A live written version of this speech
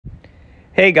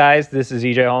Hey guys, this is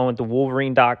EJ Holland with the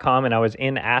Wolverine.com, and I was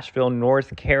in Asheville,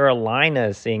 North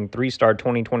Carolina, seeing three-star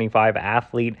 2025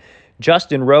 athlete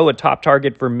Justin Rowe, a top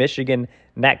target for Michigan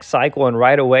next cycle, and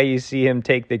right away you see him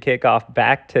take the kickoff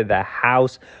back to the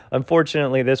house.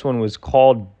 Unfortunately, this one was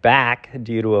called back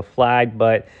due to a flag,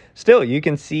 but still, you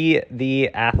can see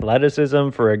the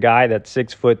athleticism for a guy that's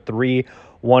 6'3",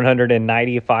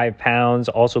 195 pounds,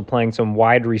 also playing some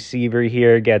wide receiver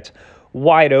here, gets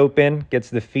wide open, gets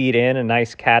the feet in, a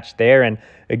nice catch there. And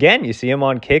again, you see him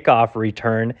on kickoff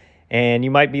return, and you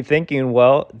might be thinking,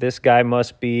 well, this guy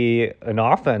must be an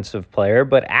offensive player,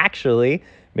 but actually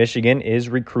Michigan is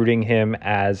recruiting him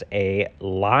as a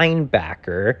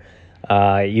linebacker.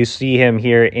 You see him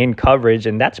here in coverage,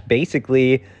 and that's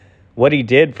basically what he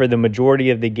did for the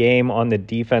majority of the game on the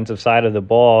defensive side of the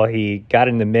ball. He got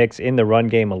in the mix in the run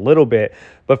game a little bit,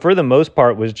 but for the most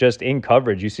part was just in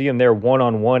coverage. You see him there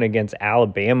one-on-one against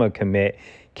Alabama commit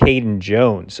Caden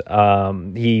Jones.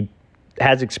 He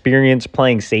has experience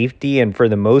playing safety, and for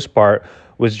the most part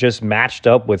was just matched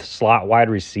up with slot wide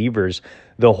receivers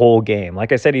the whole game.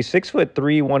 Like I said, he's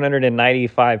 6'3",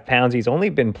 195 pounds. He's only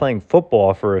been playing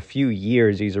football for a few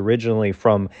years. He's originally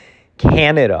from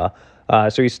Canada.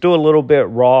 So he's still a little bit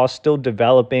raw, still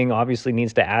developing, obviously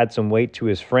needs to add some weight to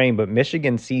his frame, but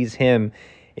Michigan sees him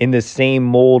in the same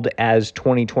mold as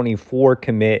 2024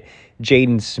 commit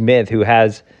Jaden Smith, who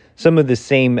has some of the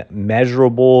same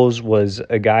measurables, was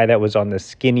a guy that was on the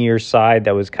skinnier side,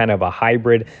 that was kind of a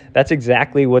hybrid. That's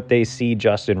exactly what they see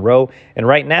Justin Rowe. And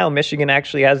right now, Michigan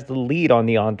actually has the lead on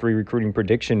the On3 recruiting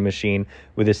prediction machine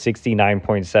with a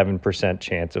 69.7%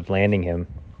 chance of landing him.